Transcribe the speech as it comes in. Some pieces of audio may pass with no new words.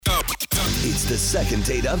It's the second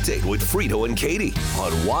date update with Frito and Katie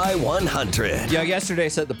on Y100. Yeah, yesterday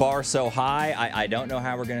set the bar so high, I don't know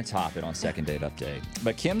how we're going to top it on second date update.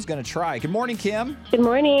 But Kim's going to try. Good morning, Kim. Good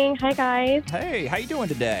morning. Hi, guys. Hey, how you doing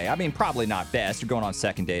today? I mean, probably not best. You're going on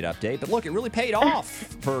second date update. But look, it really paid off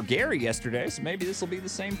for Gary yesterday, so maybe this will be the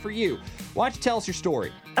same for you. Why don't you tell us your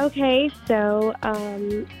story? Okay, so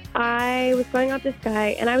I was going out with this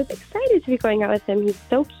guy, and I was excited to be going out with him. He's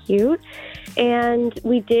so cute. And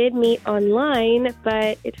we did meet online,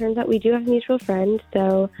 but it turns out we do have a mutual friend.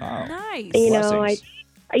 So, Nice. you know, Blessings.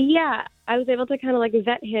 I was able to kind of like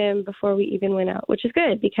vet him before we even went out, which is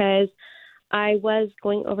good because I was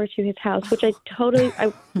going over to his house, which I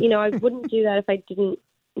wouldn't do that if I didn't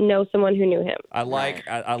know someone who knew him. I like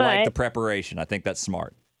the preparation. I think that's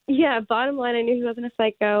smart. Yeah, bottom line, I knew he wasn't a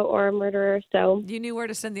psycho or a murderer, so You knew where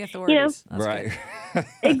to send the authorities. That's right. good.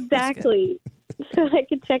 exactly. So I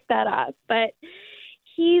could check that off. But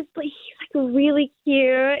he's like really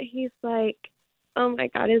cute. He's like, oh my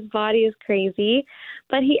God, his body is crazy.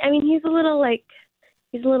 But he's a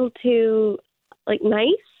little too like nice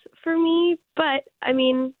for me. But I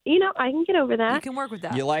mean, I can get over You that. can work with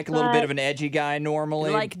that. You like a little bit of an edgy guy normally?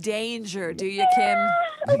 You like danger, do you, Kim?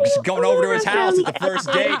 Just going over to his house at the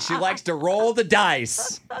first date. She likes to roll the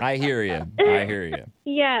dice. I hear you.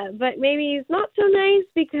 Yeah, but maybe he's not so nice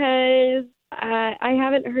because I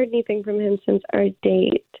haven't heard anything from him since our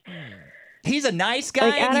date. He's a nice guy,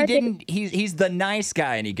 Like, at our and he's the nice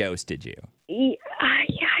guy, and he ghosted you. Yeah,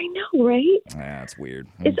 I know, right? That's weird.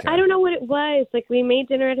 I don't know what it was. Like, we made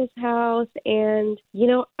dinner at his house, and,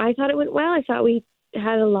 I thought it went well. I thought we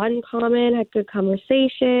had a lot in common, had good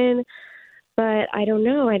conversation, but I don't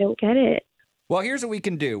know. I don't get it. Well, here's what we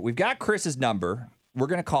can do. We've got Chris's number. We're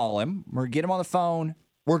going to call him. We're going to get him on the phone.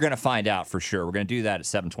 We're going to find out for sure. We're going to do that at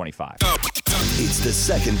 7:25. It's the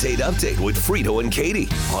second date update with Frito and Katie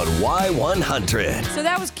on Y100. So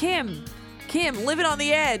that was Kim. Kim living on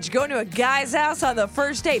the edge, going to a guy's house on the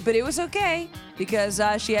first date. But it was okay because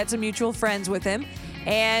she had some mutual friends with him.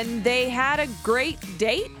 And they had a great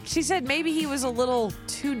date. She said maybe he was a little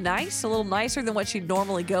too nice, a little nicer than what she'd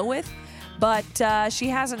normally go with. But she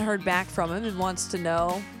hasn't heard back from him and wants to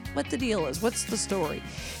know what the deal is. What's the story?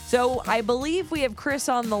 So I believe we have Chris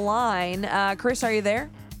on the line. Chris, are you there?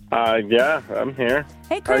 Yeah, I'm here.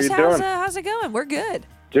 Hey, Chris, How you doing? how's it going? We're good.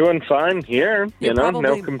 Doing fine here. You're No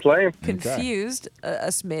probably complaint. Confused a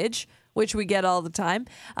smidge, which we get all the time.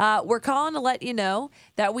 We're calling to let you know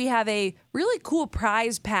that we have a really cool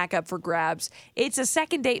prize pack up for grabs. It's a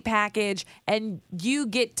second date package, and you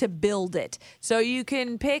get to build it. So you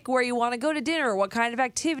can pick where you want to go to dinner, what kind of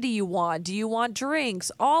activity you want. Do you want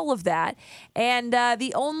drinks? All of that. And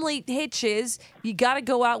the only hitch is you got to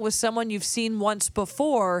go out with someone you've seen once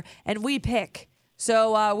before, and we pick.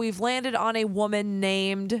 So we've landed on a woman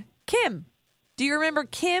named Kim. Do you remember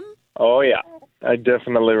Kim? Oh, yeah. I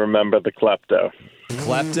definitely remember the klepto.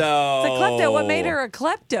 Klepto. The klepto. What made her a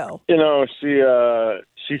klepto?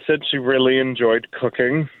 She said she really enjoyed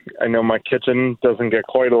cooking. I know my kitchen doesn't get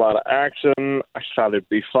quite a lot of action. I thought it'd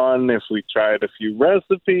be fun if we tried a few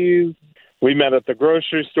recipes. We met at the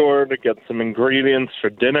grocery store to get some ingredients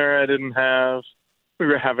for dinner I didn't have. We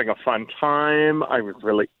were having a fun time. I was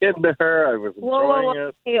really into her. I was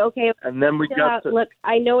enjoying it. Okay. And then we got to... Look,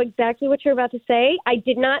 I know exactly what you're about to say. I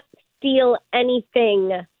did not steal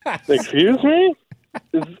anything. Excuse me?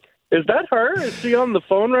 Is that her? Is she on the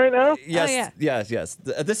phone right now? Yes, yes.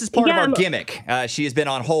 This is part of our gimmick. She has been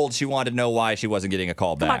on hold. She wanted to know why she wasn't getting a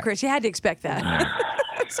call back. Come on, Chris. You had to expect that.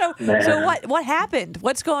 So what happened?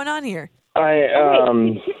 What's going on here?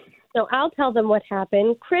 So I'll tell them what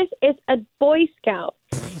happened. Chris is a Boy Scout.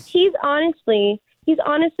 He's honestly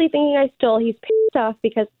thinking I stole. He's pissed off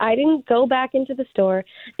because I didn't go back into the store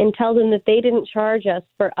and tell them that they didn't charge us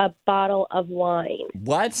for a bottle of wine.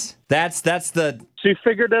 What? That's the... She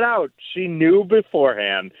figured it out. She knew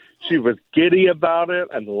beforehand. She was giddy about it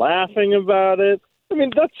and laughing about it. I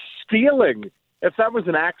mean, that's stealing. If that was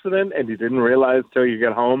an accident and you didn't realize till you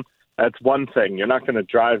get home, that's one thing. You're not going to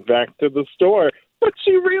drive back to the store. But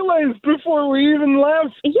she realized before we even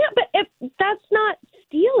left. Yeah, but if that's not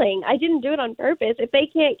stealing. I didn't do it on purpose. If they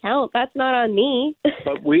can't count, that's not on me.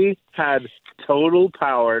 But we had total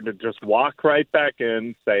power to just walk right back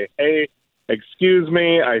in, say, hey, excuse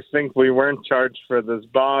me, I think we weren't charged for this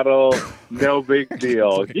bottle. No big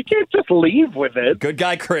deal. You can't just leave with it. Good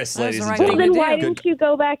guy, Chris, ladies and right gentlemen. Well, then do. why didn't you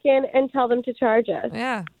go back in and tell them to charge us?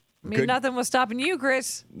 Yeah. I mean, nothing was stopping you,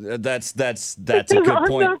 Chris. That's a Because good I'm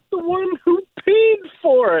point. not the one who paid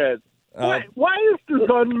for it. Why is this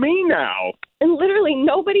on me now? And literally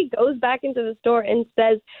nobody goes back into the store and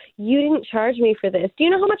says, you didn't charge me for this. Do you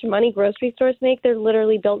know how much money grocery stores make? They're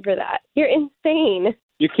literally built for that. You're insane.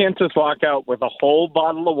 You can't just walk out with a whole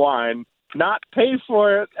bottle of wine, not pay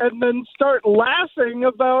for it, and then start laughing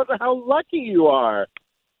about how lucky you are.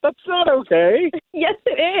 That's not okay. Yes,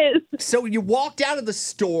 it is. So you walked out of the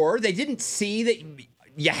store. They didn't see that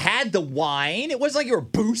you had the wine. It wasn't like you were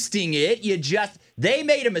boosting it. They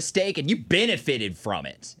made a mistake and you benefited from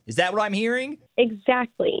it. Is that what I'm hearing?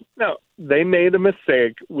 Exactly. No, they made a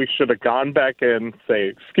mistake. We should have gone back in, say,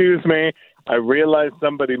 excuse me, I realized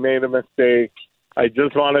somebody made a mistake. I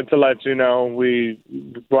just wanted to let you know we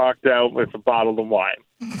walked out with a bottle of wine.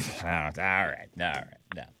 All right. Now,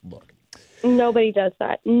 look. Nobody does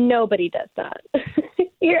that. Nobody does that.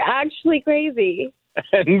 You're actually crazy.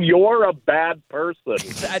 And you're a bad person.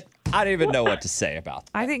 I don't even know what to say about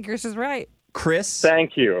that. I think Chris is right. Chris,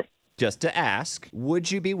 Thank you. just to ask, would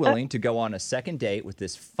you be willing to go on a second date with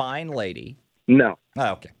this fine lady? No.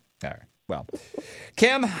 Oh, okay. All right. Well,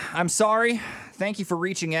 Kim, I'm sorry. Thank you for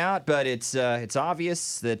reaching out, but it's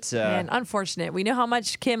obvious that. And unfortunate. We know how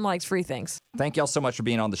much Kim likes free things. Thank y'all so much for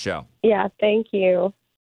being on the show. Yeah, thank you.